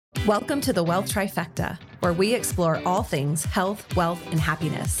Welcome to the Wealth Trifecta, where we explore all things health, wealth, and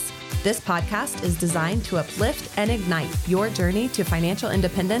happiness. This podcast is designed to uplift and ignite your journey to financial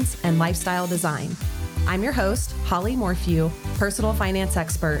independence and lifestyle design. I'm your host, Holly Morphew, personal finance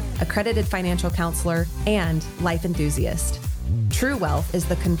expert, accredited financial counselor, and life enthusiast. True wealth is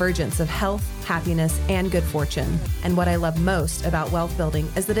the convergence of health, happiness, and good fortune. And what I love most about wealth building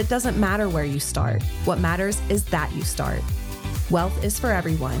is that it doesn't matter where you start. What matters is that you start. Wealth is for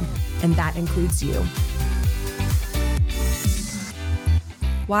everyone, and that includes you.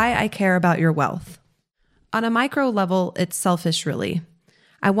 Why I care about your wealth. On a micro level, it's selfish, really.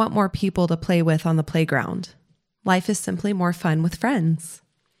 I want more people to play with on the playground. Life is simply more fun with friends.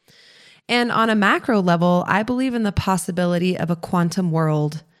 And on a macro level, I believe in the possibility of a quantum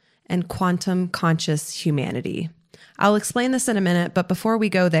world and quantum conscious humanity. I'll explain this in a minute, but before we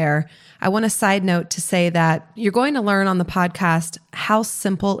go there, I want a side note to say that you're going to learn on the podcast how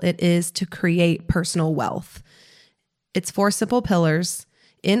simple it is to create personal wealth. It's 4 simple pillars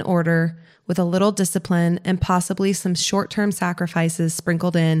in order with a little discipline and possibly some short-term sacrifices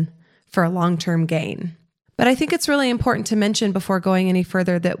sprinkled in for a long-term gain. But I think it's really important to mention before going any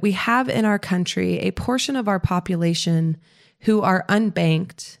further that we have in our country a portion of our population who are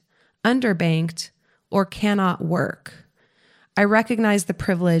unbanked, underbanked, or cannot work. I recognize the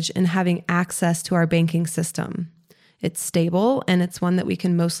privilege in having access to our banking system. It's stable and it's one that we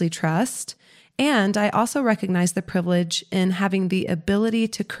can mostly trust. And I also recognize the privilege in having the ability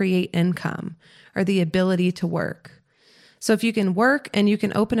to create income or the ability to work. So if you can work and you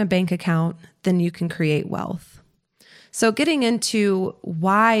can open a bank account, then you can create wealth. So getting into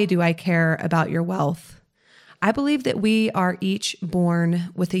why do I care about your wealth? I believe that we are each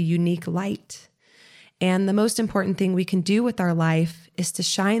born with a unique light. And the most important thing we can do with our life is to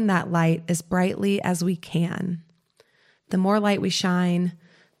shine that light as brightly as we can. The more light we shine,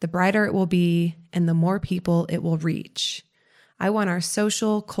 the brighter it will be, and the more people it will reach. I want our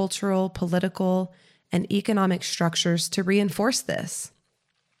social, cultural, political, and economic structures to reinforce this.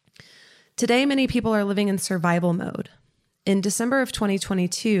 Today, many people are living in survival mode. In December of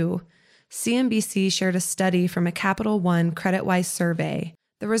 2022, CNBC shared a study from a Capital One CreditWise survey.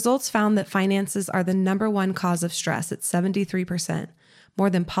 The results found that finances are the number one cause of stress at 73%, more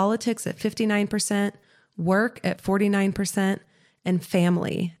than politics at 59%, work at 49%, and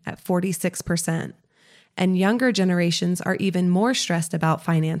family at 46%. And younger generations are even more stressed about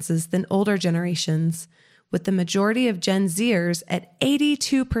finances than older generations, with the majority of Gen Zers at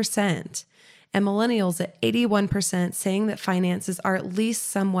 82% and millennials at 81% saying that finances are at least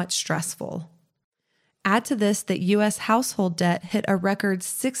somewhat stressful. Add to this that U.S. household debt hit a record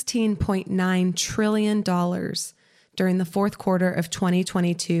 $16.9 trillion during the fourth quarter of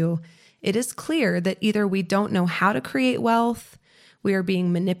 2022. It is clear that either we don't know how to create wealth, we are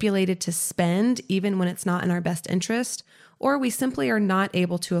being manipulated to spend even when it's not in our best interest, or we simply are not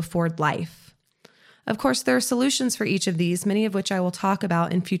able to afford life. Of course, there are solutions for each of these, many of which I will talk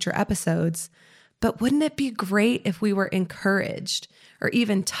about in future episodes, but wouldn't it be great if we were encouraged or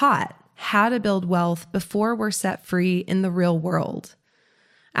even taught how to build wealth before we're set free in the real world?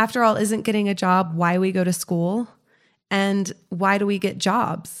 After all, isn't getting a job why we go to school? And why do we get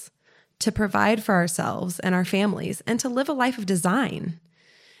jobs? To provide for ourselves and our families and to live a life of design.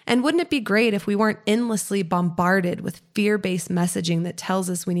 And wouldn't it be great if we weren't endlessly bombarded with fear-based messaging that tells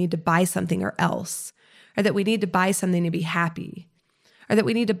us we need to buy something or else, or that we need to buy something to be happy, or that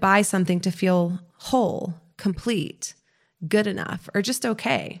we need to buy something to feel whole, complete, good enough, or just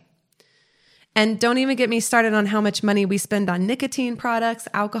okay? And don't even get me started on how much money we spend on nicotine products,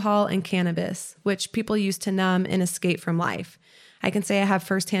 alcohol, and cannabis, which people use to numb and escape from life. I can say I have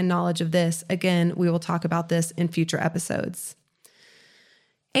firsthand knowledge of this. Again, we will talk about this in future episodes.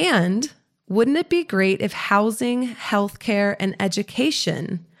 And wouldn't it be great if housing, healthcare, and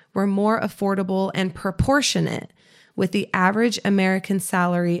education were more affordable and proportionate with the average American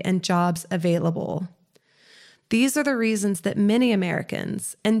salary and jobs available? These are the reasons that many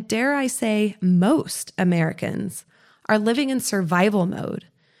Americans, and dare I say most Americans, are living in survival mode,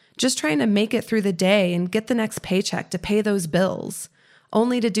 just trying to make it through the day and get the next paycheck to pay those bills,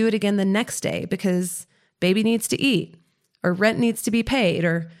 only to do it again the next day because baby needs to eat, or rent needs to be paid,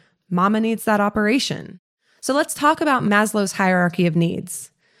 or mama needs that operation. So let's talk about Maslow's hierarchy of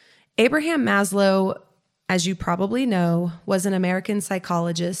needs. Abraham Maslow, as you probably know, was an American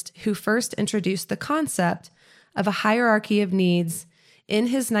psychologist who first introduced the concept of a hierarchy of needs in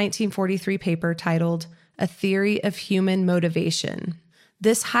his 1943 paper titled A Theory of Human Motivation.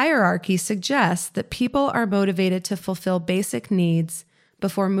 This hierarchy suggests that people are motivated to fulfill basic needs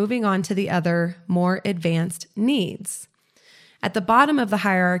before moving on to the other, more advanced needs. At the bottom of the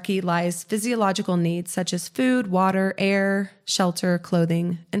hierarchy lies physiological needs such as food, water, air, shelter,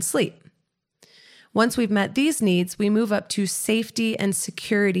 clothing, and sleep. Once we've met these needs, we move up to safety and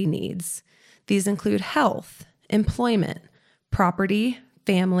security needs. These include health, employment, property,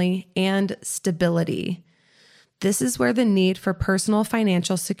 family, and stability. This is where the need for personal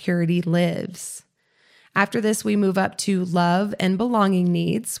financial security lives. After this, we move up to love and belonging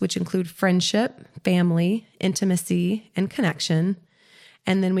needs, which include friendship, family, intimacy, and connection.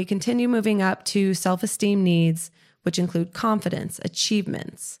 And then we continue moving up to self-esteem needs, which include confidence,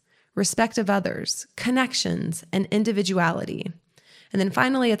 achievements, respect of others, connections, and individuality. And then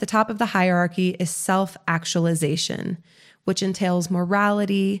finally, at the top of the hierarchy is self-actualization, which entails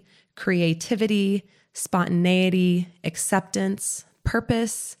morality, creativity, spontaneity, acceptance,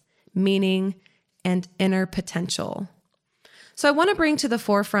 purpose, meaning, and inner potential. So I want to bring to the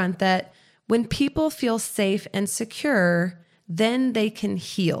forefront that when people feel safe and secure, then they can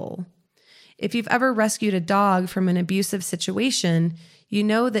heal. If you've ever rescued a dog from an abusive situation, you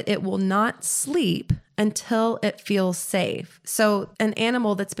know that it will not sleep until it feels safe. So an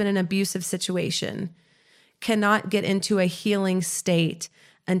animal that's been in an abusive situation cannot get into a healing state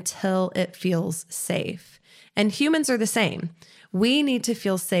until it feels safe. And humans are the same. We need to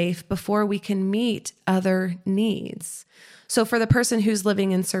feel safe before we can meet other needs. So for the person who's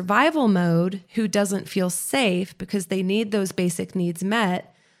living in survival mode, who doesn't feel safe because they need those basic needs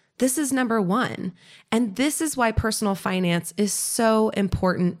met, this is number one. And this is why personal finance is so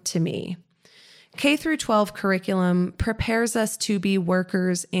important to me. K through 12 curriculum prepares us to be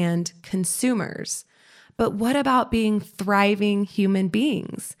workers and consumers. But what about being thriving human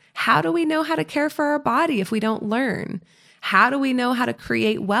beings? How do we know how to care for our body if we don't learn? How do we know how to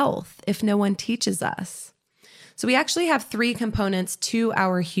create wealth if no one teaches us? So we actually have three components to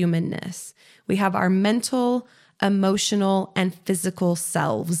our humanness. We have our mental, emotional, and physical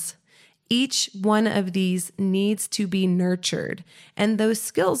selves. Each one of these needs to be nurtured, and those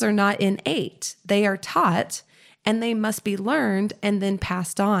skills are not innate. They are taught, and they must be learned and then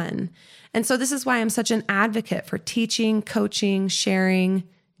passed on. And so this is why I'm such an advocate for teaching, coaching, sharing,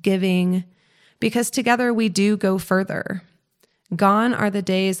 giving, because together we do go further. Gone are the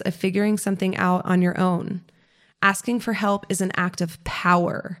days of figuring something out on your own. Asking for help is an act of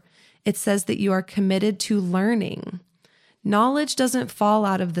power. It says that you are committed to learning. Knowledge doesn't fall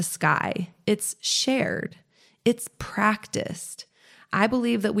out of the sky. It's shared. It's practiced. I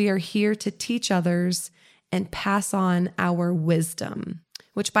believe that we are here to teach others and pass on our wisdom,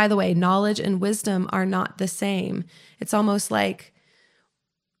 which, by the way, knowledge and wisdom are not the same. It's almost like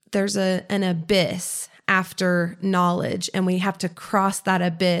there's an abyss after knowledge, and we have to cross that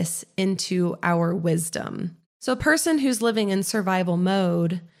abyss into our wisdom. So a person who's living in survival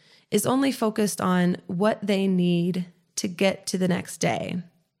mode is only focused on what they need to get to the next day.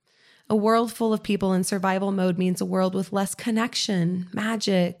 A world full of people in survival mode means a world with less connection,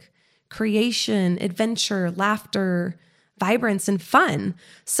 magic, creation, adventure, laughter, vibrance, and fun.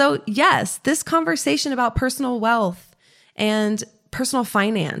 So yes, this conversation about personal wealth and personal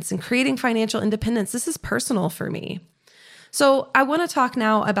finance and creating financial independence, this is personal for me. So I want to talk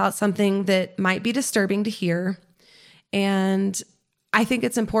now about something that might be disturbing to hear. And I think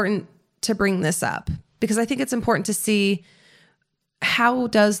it's important to bring this up because I think it's important to see, how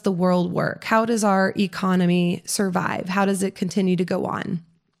does the world work? How does our economy survive? How does it continue to go on?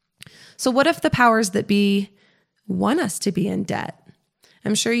 So what if the powers that be want us to be in debt?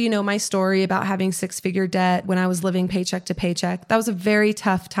 I'm sure you know my story about having six-figure debt when I was living paycheck to paycheck. That was a very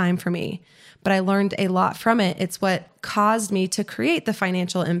tough time for me, but I learned a lot from it. It's what caused me to create the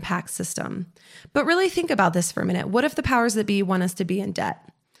financial impact system. But really think about this for a minute. What if the powers that be want us to be in debt?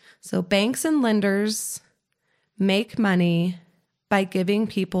 So banks and lenders make money by giving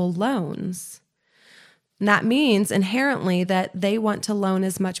people loans. And that means inherently that they want to loan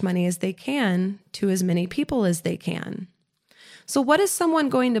as much money as they can to as many people as they can. So what is someone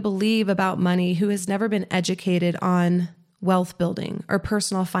going to believe about money who has never been educated on wealth building or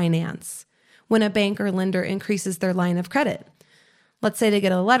personal finance when a bank or lender increases their line of credit? Let's say they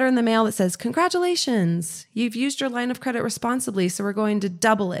get a letter in the mail that says, congratulations, you've used your line of credit responsibly, so we're going to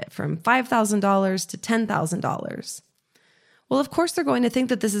double it from $5,000 to $10,000. Well, of course, they're going to think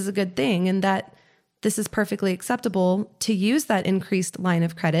that this is a good thing and that this is perfectly acceptable to use that increased line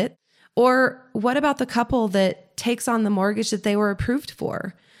of credit. Or what about the couple that takes on the mortgage that they were approved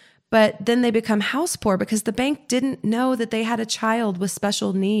for, but then they become house poor because the bank didn't know that they had a child with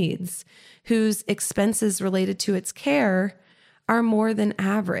special needs whose expenses related to its care are more than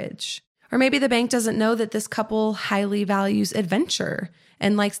average? Or maybe the bank doesn't know that this couple highly values adventure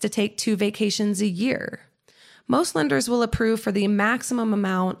and likes to take 2 vacations a year. most lenders will approve for the maximum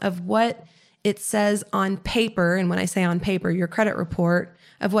amount of what it says on paper. And when I say on paper, your credit report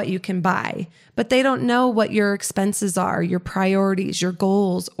of what you can buy, but they don't know what your expenses are, your priorities, your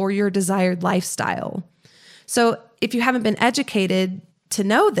goals, or your desired lifestyle. So if you haven't been educated to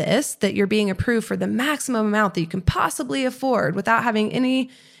know this, that you're being approved for the maximum amount that you can possibly afford without having any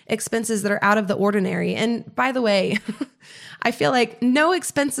expenses that are out of the ordinary. And by the way, I feel like no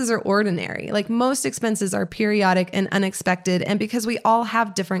expenses are ordinary. Like most expenses are periodic and unexpected. And because we all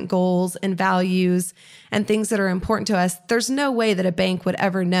have different goals and values and things that are important to us, there's no way that a bank would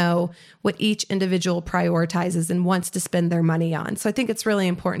ever know what each individual prioritizes and wants to spend their money on. So I think it's really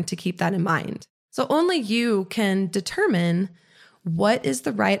important to keep that in mind. So only you can determine what is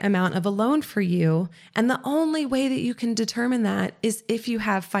the right amount of a loan for you. And the only way that you can determine that is if you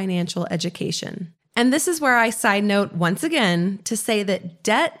have financial education. And this is where I side note once again to say that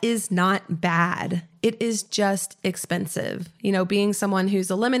debt is not bad. It is just expensive. You know, being someone who's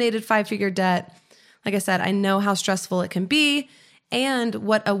eliminated 5-figure debt, like I said, I know how stressful it can be and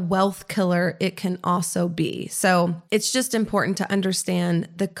what a wealth killer it can also be. So it's just important to understand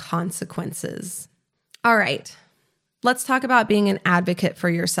the consequences. All right. Let's talk about being an advocate for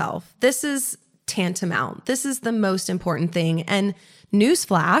yourself. This is tantamount. This is the most important thing. And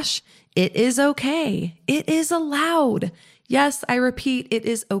newsflash, it is okay. It is allowed. Yes, I repeat, it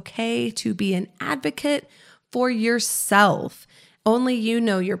is okay to be an advocate for yourself. Only you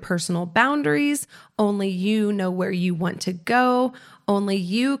know your personal boundaries. Only you know where you want to go. Only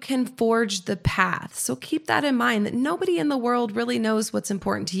you can forge the path. So keep that in mind that nobody in the world really knows what's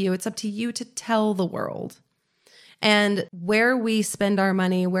important to you. It's up to you to tell the world. And where we spend our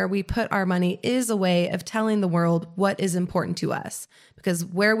money, where we put our money is a way of telling the world what is important to us, because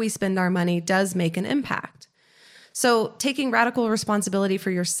where we spend our money does make an impact. So taking radical responsibility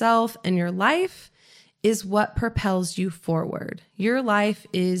for yourself and your life is what propels you forward. Your life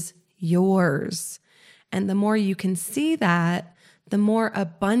is yours. And the more you can see that, the more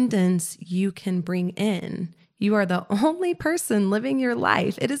abundance you can bring in. You are the only person living your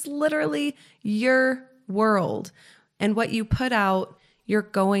life. It is literally your world. And what you put out, you're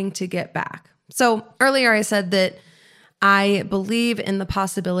going to get back. So earlier I said that I believe in the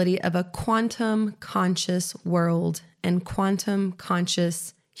possibility of a quantum conscious world and quantum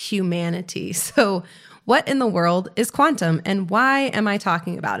conscious humanity. So what in the world is quantum and why am I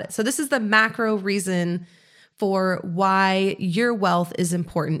talking about it? So this is the macro reason for why your wealth is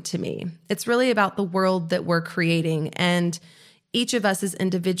important to me. It's really about the world that we're creating, and each of us as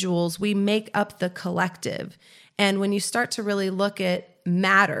individuals, we make up the collective. And when you start to really look at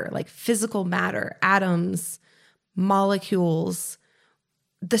matter, like physical matter, atoms, molecules,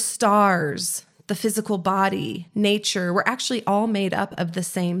 the stars, the physical body, nature, we're actually all made up of the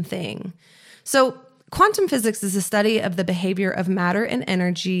same thing. So quantum physics is a study of the behavior of matter and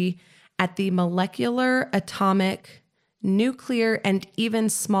energy at the molecular, atomic, nuclear, and even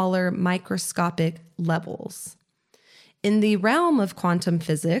smaller microscopic levels. In the realm of quantum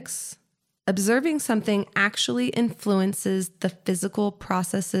physics, observing something actually influences the physical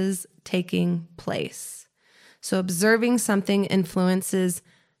processes taking place. So observing something influences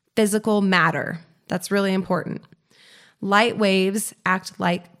physical matter. That's really important. Light waves act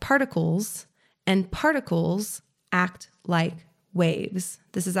like particles, and particles act like waves.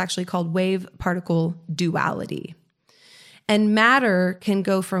 This is actually called wave-particle duality. And matter can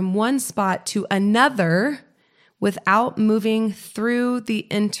go from one spot to another without moving through the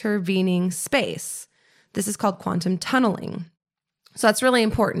intervening space. This is called quantum tunneling. So that's really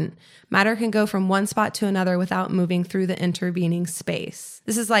important. Matter can go from one spot to another without moving through the intervening space.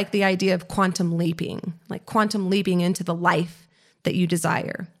 This is like the idea of quantum leaping, like quantum leaping into the life that you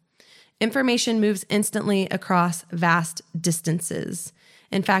desire. Information moves instantly across vast distances.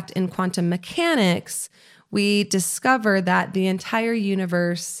 In fact, in quantum mechanics, we discover that the entire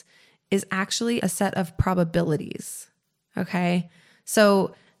universe is actually a set of probabilities, okay?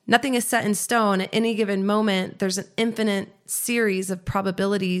 So nothing is set in stone. At any given moment, there's an infinite series of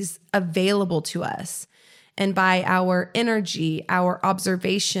probabilities available to us. And by our energy, our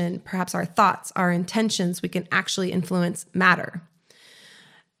observation, perhaps our thoughts, our intentions, we can actually influence matter.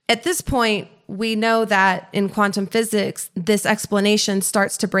 At this point, we know that in quantum physics, this explanation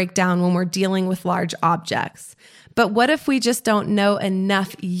starts to break down when we're dealing with large objects. But what if we just don't know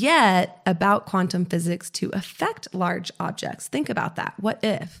enough yet about quantum physics to affect large objects? Think about that. What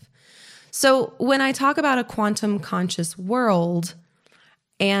if? So when I talk about a quantum conscious world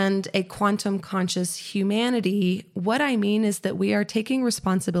and a quantum conscious humanity, what I mean is that we are taking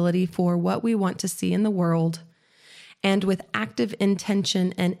responsibility for what we want to see in the world. And with active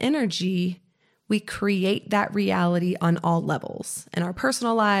intention and energy, we create that reality on all levels, in our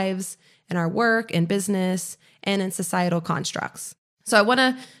personal lives, in our work and business, and in societal constructs. So I want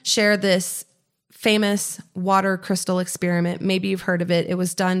to share this famous water crystal experiment. Maybe you've heard of it. It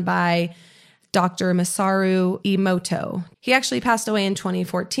was done by Dr. Masaru Emoto. He actually passed away in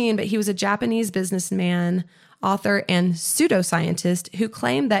 2014, but he was a Japanese businessman, author, and pseudoscientist who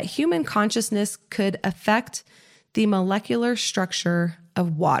claimed that human consciousness could affect the molecular structure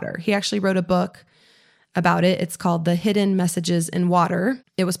of water. He actually wrote a book about it. It's called The Hidden Messages in Water.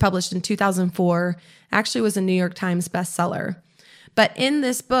 It was published in 2004, actually was a New York Times bestseller. But in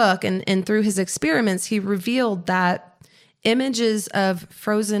this book and through his experiments, he revealed that images of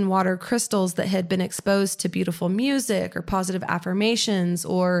frozen water crystals that had been exposed to beautiful music or positive affirmations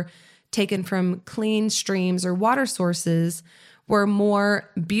or taken from clean streams or water sources were more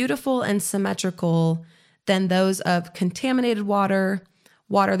beautiful and symmetrical than those of contaminated water,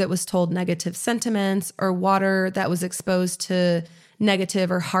 water that was told negative sentiments, or water that was exposed to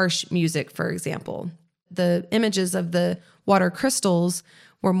negative or harsh music, for example. The images of the water crystals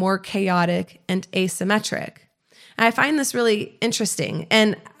were more chaotic and asymmetric. And I find this really interesting.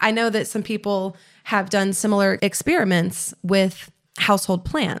 And I know that some people have done similar experiments with household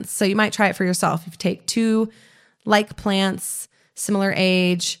plants. So you might try it for yourself. If you take two like plants, similar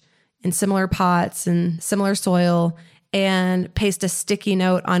age, in similar pots and similar soil, and paste a sticky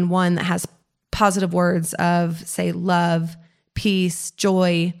note on one that has positive words of, say, love, peace,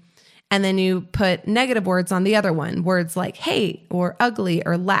 joy, and then you put negative words on the other one, words like hate or ugly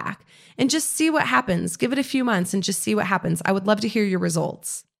or lack, and just see what happens. Give it a few months and just see what happens. I would love to hear your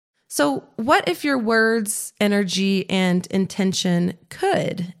results. So what if your words, energy, and intention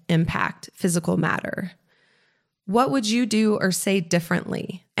could impact physical matter? What would you do or say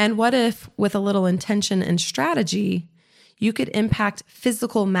differently? And what if, with a little intention and strategy, you could impact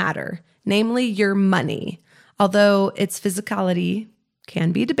physical matter, namely your money? Although its physicality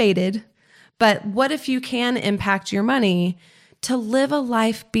can be debated, but what if you can impact your money to live a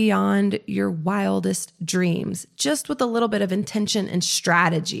life beyond your wildest dreams, just with a little bit of intention and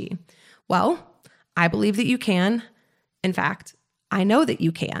strategy? Well, I believe that you can. In fact, I know that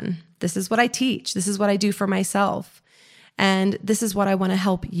you can. This is what I teach. This is what I do for myself. And this is what I want to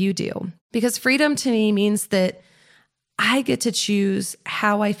help you do. Because freedom to me means that I get to choose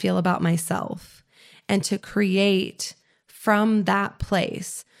how I feel about myself and to create from that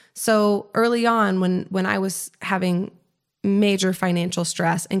place. So early on, when I was having major financial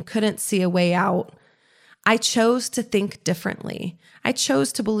stress and couldn't see a way out, I chose to think differently. I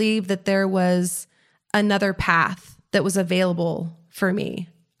chose to believe that there was another path that was available for me.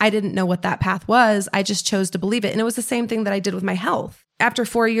 I didn't know what that path was. I just chose to believe it. And it was the same thing that I did with my health. After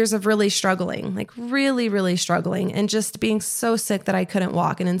 4 years of really struggling, like really, really struggling, and just being so sick that I couldn't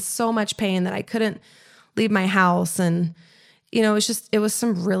walk and in so much pain that I couldn't leave my house. And, it was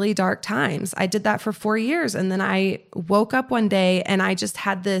some really dark times. I did that for 4 years. And then I woke up one day and I just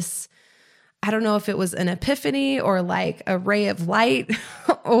had this, I don't know if it was an epiphany or like a ray of light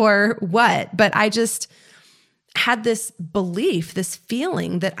or what, but I just had this belief, this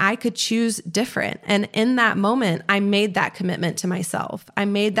feeling that I could choose different. And in that moment, I made that commitment to myself. I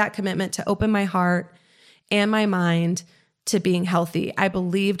made that commitment to open my heart and my mind to being healthy. I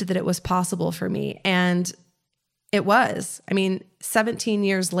believed that it was possible for me. And it was. 17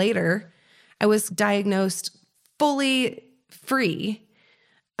 years later, I was diagnosed fully free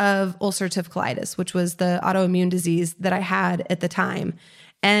of ulcerative colitis, which was the autoimmune disease that I had at the time.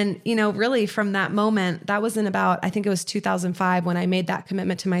 And, really from that moment, that was in about, I think it was 2005 when I made that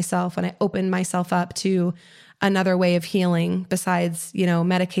commitment to myself, when I opened myself up to another way of healing besides,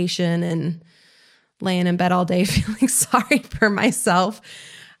 medication and laying in bed all day feeling sorry for myself.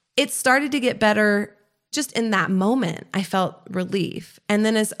 It started to get better just in that moment. I felt relief. And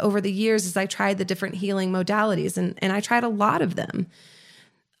then over the years, as I tried the different healing modalities, and I tried a lot of them,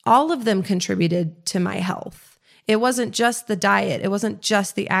 all of them contributed to my health. It wasn't just the diet. It wasn't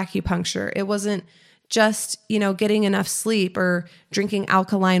just the acupuncture. It wasn't just, getting enough sleep or drinking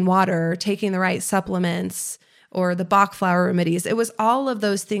alkaline water or taking the right supplements or the Bach flower remedies. It was all of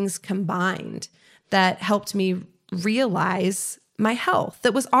those things combined that helped me realize my health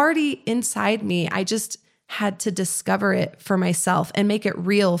that was already inside me. I just had to discover it for myself and make it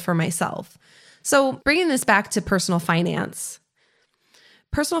real for myself. So bringing this back to personal finance.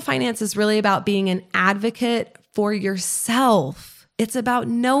 Personal finance is really about being an advocate for yourself. It's about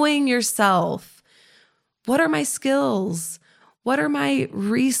knowing yourself. What are my skills? What are my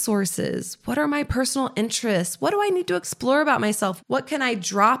resources? What are my personal interests? What do I need to explore about myself? What can I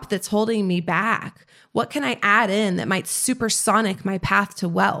drop that's holding me back? What can I add in that might supersonic my path to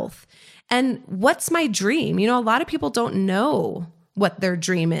wealth? And what's my dream? A lot of people don't know what their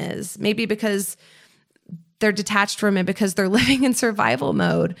dream is, maybe because they're detached from it because they're living in survival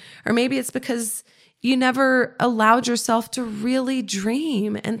mode, or maybe it's because you never allowed yourself to really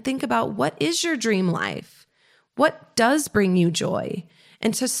dream and think about what is your dream life? What does bring you joy?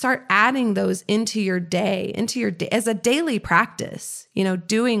 And to start adding those into your day as a daily practice,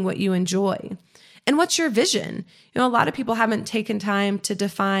 doing what you enjoy. And what's your vision? A lot of people haven't taken time to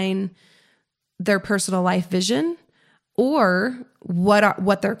define their personal life vision or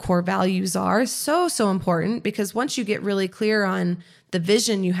what their core values are. So important, because once you get really clear on the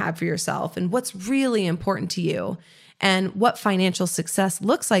vision you have for yourself and what's really important to you and what financial success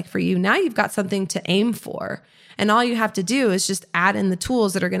looks like for you, now you've got something to aim for. And all you have to do is just add in the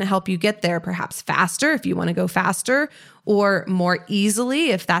tools that are going to help you get there, perhaps faster if you want to go faster, or more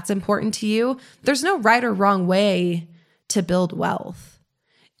easily if that's important to you. There's no right or wrong way to build wealth.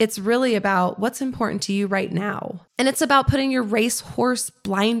 It's really about what's important to you right now. And it's about putting your racehorse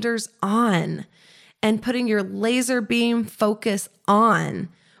blinders on and putting your laser beam focus on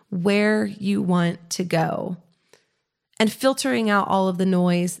where you want to go and filtering out all of the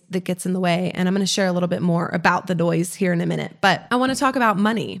noise that gets in the way. And I'm going to share a little bit more about the noise here in a minute, but I want to talk about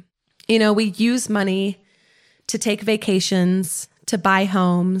money. We use money to take vacations, to buy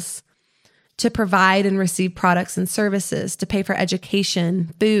homes, to provide and receive products and services, to pay for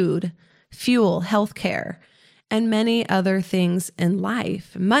education, food, fuel, healthcare, and many other things in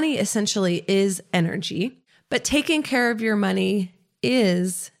life. Money essentially is energy, but taking care of your money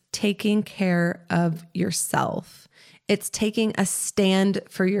is taking care of yourself. It's taking a stand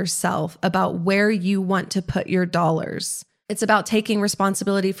for yourself about where you want to put your dollars. It's about taking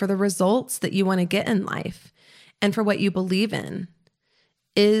responsibility for the results that you want to get in life and for what you believe in.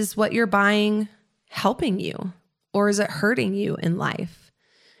 Is what you're buying helping you, or is it hurting you in life?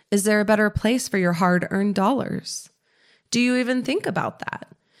 Is there a better place for your hard-earned dollars? Do you even think about that?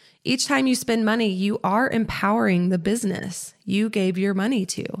 Each time you spend money, you are empowering the business you gave your money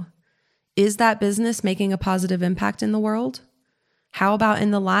to. Is that business making a positive impact in the world? How about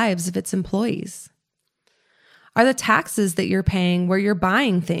in the lives of its employees? Are the taxes that you're paying where you're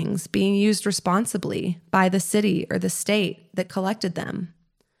buying things being used responsibly by the city or the state that collected them?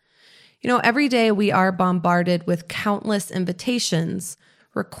 Every day we are bombarded with countless invitations,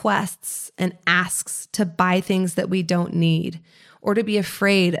 requests, and asks to buy things that we don't need or to be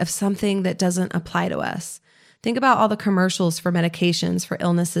afraid of something that doesn't apply to us. Think about all the commercials for medications for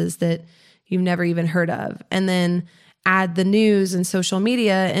illnesses that you've never even heard of. And then add the news and social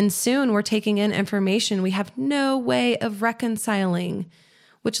media, and soon we're taking in information we have no way of reconciling,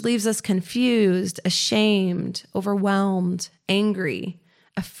 which leaves us confused, ashamed, overwhelmed, angry,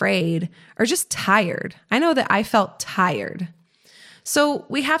 afraid, or just tired. I know that I felt tired. So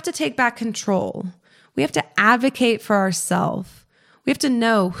we have to take back control. We have to advocate for ourselves. We have to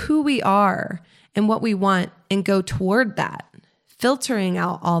know who we are and what we want and go toward that, filtering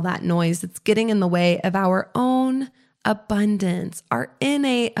out all that noise that's getting in the way of our own abundance, our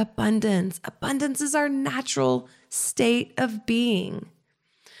innate abundance. Abundance is our natural state of being.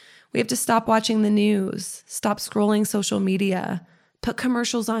 We have to stop watching the news, stop scrolling social media, put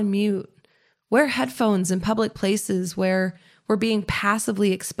commercials on mute, wear headphones in public places where we're being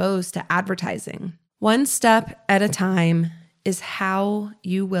passively exposed to advertising. One step at a time is how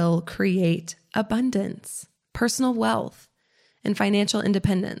you will create abundance, personal wealth, and financial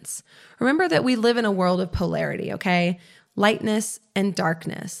independence. Remember that we live in a world of polarity, okay? Lightness and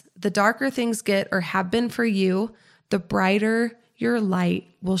darkness. The darker things get or have been for you, the brighter your light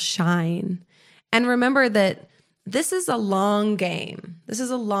will shine. And remember that this is a long game. This is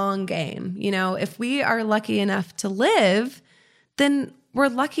a long game. If we are lucky enough to live, then we're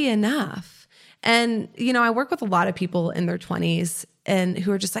lucky enough. And, I work with a lot of people in their 20s and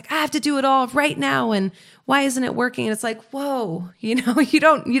who are just like, I have to do it all right now. And why isn't it working? And it's like, whoa, you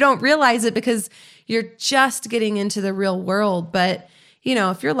don't realize it because you're just getting into the real world. But,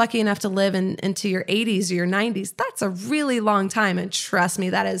 if you're lucky enough to live into your 80s or your 90s, that's a really long time. And trust me,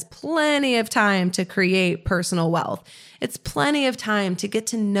 that is plenty of time to create personal wealth. It's plenty of time to get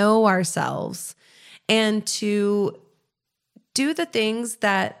to know ourselves and to do the things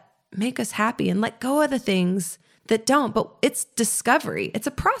that make us happy and let go of the things that don't. But it's discovery. It's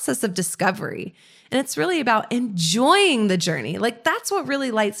a process of discovery. And it's really about enjoying the journey. Like, that's what really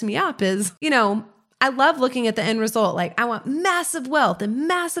lights me up is, I love looking at the end result. Like, I want massive wealth and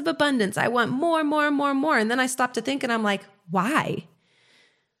massive abundance. I want more, more, more, more. And then I stop to think and I'm like, why?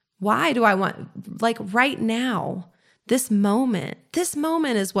 Why do I want, right now, this moment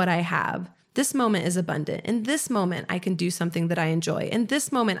is what I have. This moment is abundant. In this moment, I can do something that I enjoy. In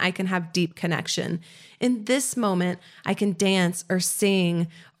this moment, I can have deep connection. In this moment, I can dance or sing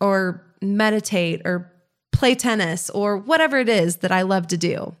or meditate or play tennis or whatever it is that I love to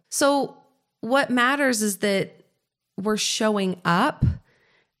do. So what matters is that we're showing up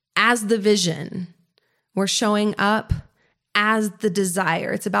as the vision. We're showing up as the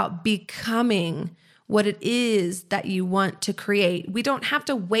desire. It's about becoming what it is that you want to create. We don't have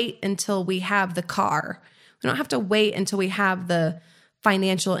to wait until we have the car. We don't have to wait until we have the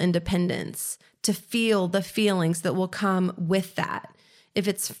financial independence to feel the feelings that will come with that. If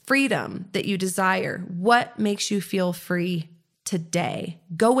it's freedom that you desire, what makes you feel free today?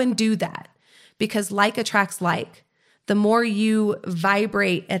 Go and do that, because like attracts like. The more you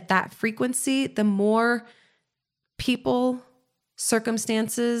vibrate at that frequency, the more people,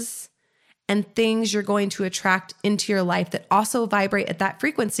 circumstances, and things you're going to attract into your life that also vibrate at that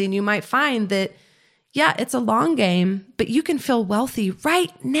frequency. And you might find that, yeah, it's a long game, but you can feel wealthy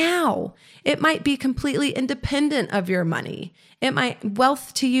right now. It might be completely independent of your money.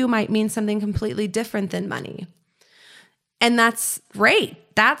 Wealth to you might mean something completely different than money. And that's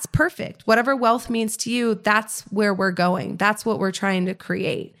great. That's perfect. Whatever wealth means to you, that's where we're going. That's what we're trying to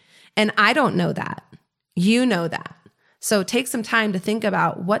create. And I don't know that. You know that. So take some time to think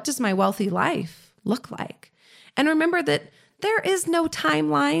about, what does my wealthy life look like? And remember that there is no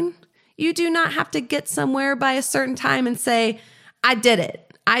timeline. You do not have to get somewhere by a certain time and say, I did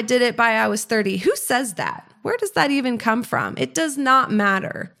it. I did it by I was 30. Who says that? Where does that even come from? It does not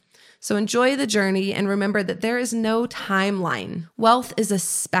matter. So enjoy the journey and remember that there is no timeline. Wealth is a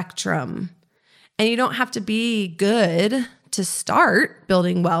spectrum, and you don't have to be good to start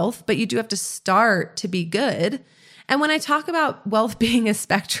building wealth, but you do have to start to be good. And when I talk about wealth being a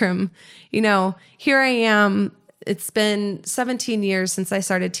spectrum, here I am. It's been 17 years since I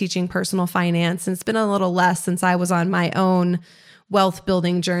started teaching personal finance, and it's been a little less since I was on my own wealth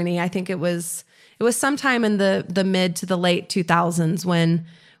building journey. I think it was sometime in the mid to the late 2000s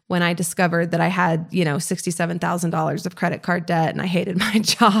when I discovered that I had, $67,000 of credit card debt, and I hated my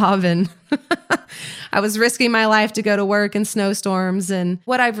job, and I was risking my life to go to work in snowstorms. And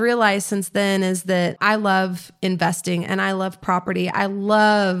what I've realized since then is that I love investing and I love property. I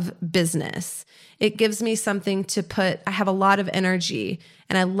love business. It gives me something I have a lot of energy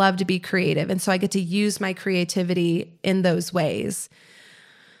and I love to be creative. And so I get to use my creativity in those ways.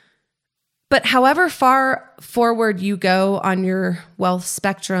 But however far forward you go on your wealth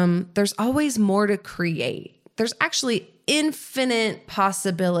spectrum, there's always more to create. There's actually infinite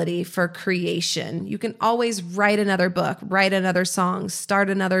possibility for creation. You can always write another book, write another song, start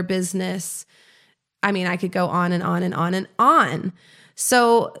another business. I mean, I could go on and on and on and on.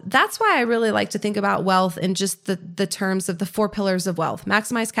 So that's why I really like to think about wealth in just the terms of the 4 pillars of wealth: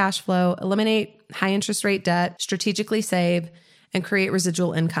 maximize cash flow, eliminate high interest rate debt, strategically save, and create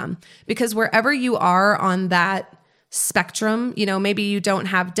residual income. Because wherever you are on that spectrum, maybe you don't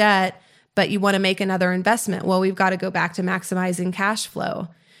have debt, but you want to make another investment. Well, we've got to go back to maximizing cash flow.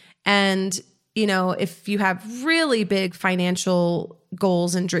 And, if you have really big financial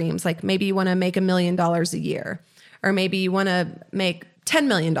goals and dreams, like maybe you want to make $1 million a year, or maybe you want to make $10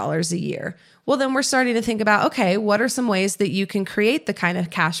 million a year. Well, then we're starting to think about, okay, what are some ways that you can create the kind of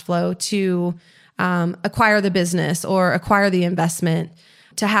cash flow to acquire the business or acquire the investment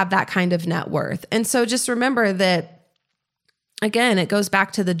to have that kind of net worth? And so just remember that, again, it goes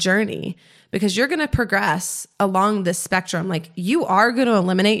back to the journey, because you're going to progress along this spectrum. Like, you are going to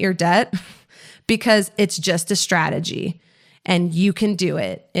eliminate your debt because it's just a strategy and you can do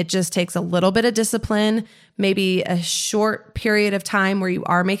it. It just takes a little bit of discipline, maybe a short period of time where you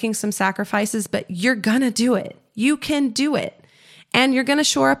are making some sacrifices, but you're going to do it. You can do it. And you're going to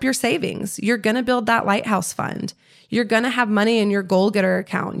shore up your savings. You're going to build that lighthouse fund. You're going to have money in your goal getter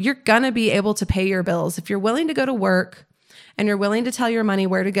account. You're going to be able to pay your bills. If you're willing to go to work and you're willing to tell your money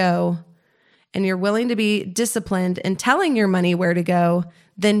where to go, and you're willing to be disciplined in telling your money where to go,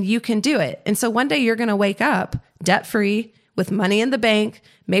 then you can do it. And so one day you're going to wake up debt-free with money in the bank.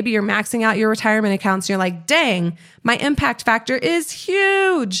 Maybe you're maxing out your retirement accounts and you're like, dang, my impact factor is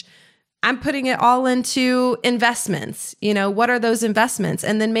huge. I'm putting it all into investments. What are those investments?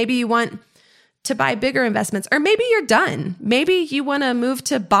 And then maybe you want to buy bigger investments, or maybe you're done. Maybe you want to move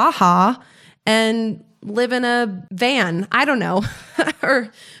to Baja and live in a van. I don't know. Or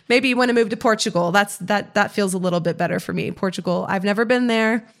maybe you want to move to Portugal. That feels a little bit better for me. Portugal, I've never been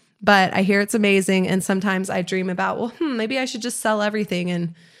there, but I hear it's amazing. And sometimes I dream about, maybe I should just sell everything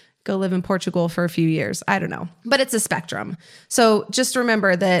and go live in Portugal for a few years. I don't know. But it's a spectrum. So just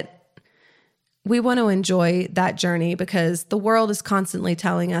remember that we want to enjoy that journey because the world is constantly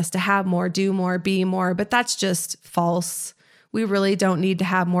telling us to have more, do more, be more, but that's just false. We really don't need to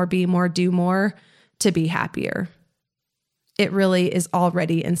have more, be more, do more to be happier. It really is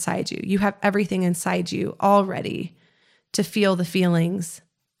already inside you. You have everything inside you already to feel the feelings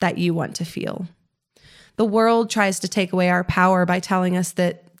that you want to feel. The world tries to take away our power by telling us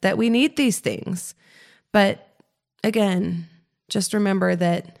that we need these things. But again, just remember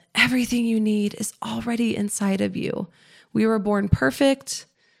that everything you need is already inside of you. We were born perfect,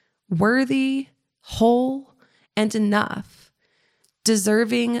 worthy, whole, and enough,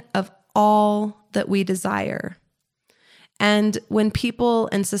 deserving of all that we desire. And when people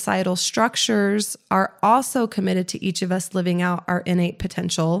and societal structures are also committed to each of us living out our innate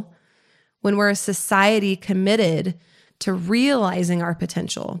potential, when we're a society committed to realizing our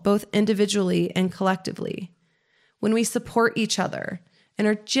potential, both individually and collectively, when we support each other and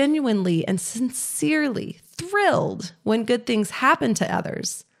are genuinely and sincerely thrilled when good things happen to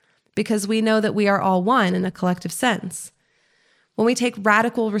others, because we know that we are all one in a collective sense, when we take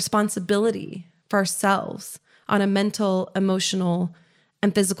radical responsibility for ourselves on a mental, emotional,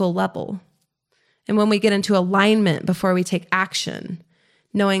 and physical level, and when we get into alignment before we take action,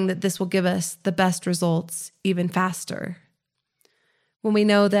 knowing that this will give us the best results even faster. When we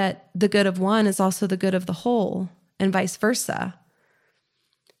know that the good of one is also the good of the whole, and vice versa.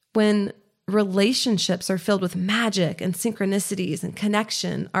 When relationships are filled with magic and synchronicities and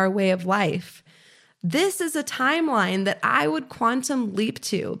connection, our way of life. This is a timeline that I would quantum leap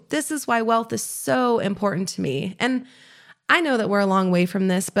to. This is why wealth is so important to me. And I know that we're a long way from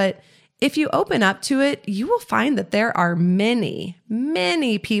this, but if you open up to it, you will find that there are many,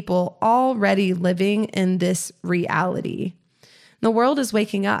 many people already living in this reality. The world is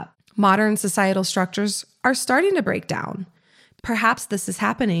waking up. Modern societal structures are starting to break down. Perhaps this is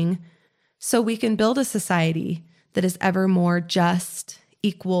happening so we can build a society that is ever more just,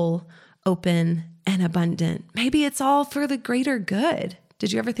 equal, open, and abundant. Maybe it's all for the greater good.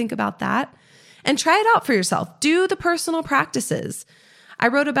 Did you ever think about that? And try it out for yourself. Do the personal practices. I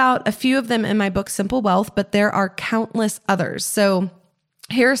wrote about a few of them in my book, Simple Wealth, but there are countless others. So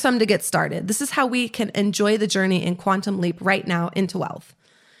here are some to get started. This is how we can enjoy the journey and quantum leap right now into wealth.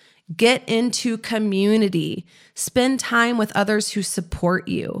 Get into community. Spend time with others who support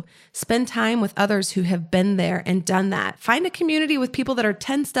you. Spend time with others who have been there and done that. Find a community with people that are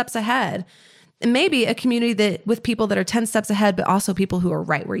 10 steps ahead. And maybe a community with people that are 10 steps ahead, but also people who are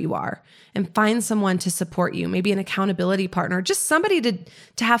right where you are. And find someone to support you, maybe an accountability partner, just somebody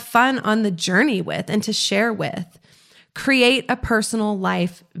to have fun on the journey with and to share with. Create a personal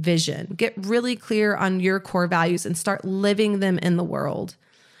life vision. Get really clear on your core values and start living them in the world.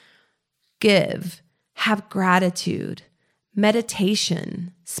 Give, have gratitude,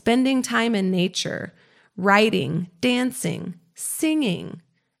 meditation, spending time in nature, writing, dancing, singing,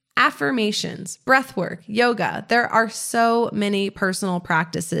 affirmations, breath work, yoga. There are so many personal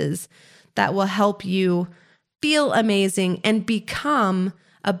practices that will help you feel amazing and become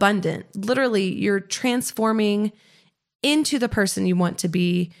abundant. Literally, you're transforming into the person you want to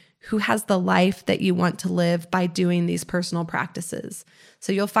be, who has the life that you want to live by doing these personal practices.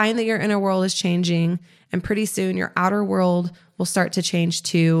 So you'll find that your inner world is changing, and pretty soon your outer world will start to change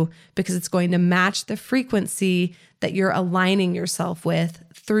too, because it's going to match the frequency that you're aligning yourself with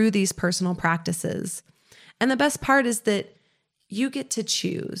through these personal practices. And the best part is that you get to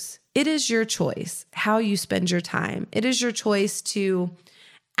choose. It is your choice how you spend your time. It is your choice to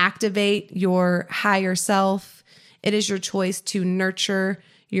activate your higher self. It is your choice to nurture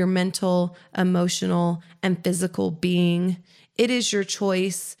your mental, emotional, and physical being. It is your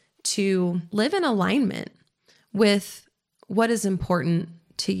choice to live in alignment with what is important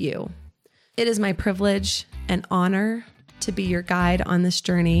to you. It is my privilege and honor to be your guide on this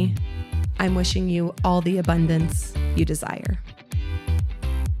journey. I'm wishing you all the abundance you desire.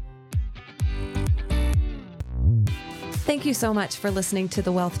 Thank you so much for listening to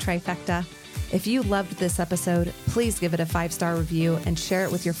The Wealth Trifecta. If you loved this episode, please give it a 5-star review and share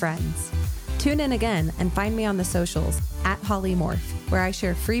it with your friends. Tune in again and find me on the socials @HollyMorph, where I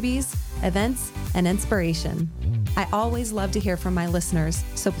share freebies, events, and inspiration. I always love to hear from my listeners,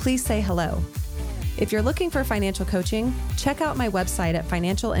 so please say hello. If you're looking for financial coaching, check out my website at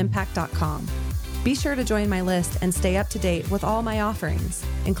financialimpact.com. Be sure to join my list and stay up to date with all my offerings,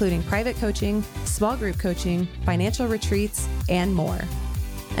 including private coaching, small group coaching, financial retreats, and more.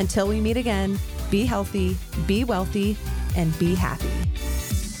 Until we meet again, be healthy, be wealthy, and be happy.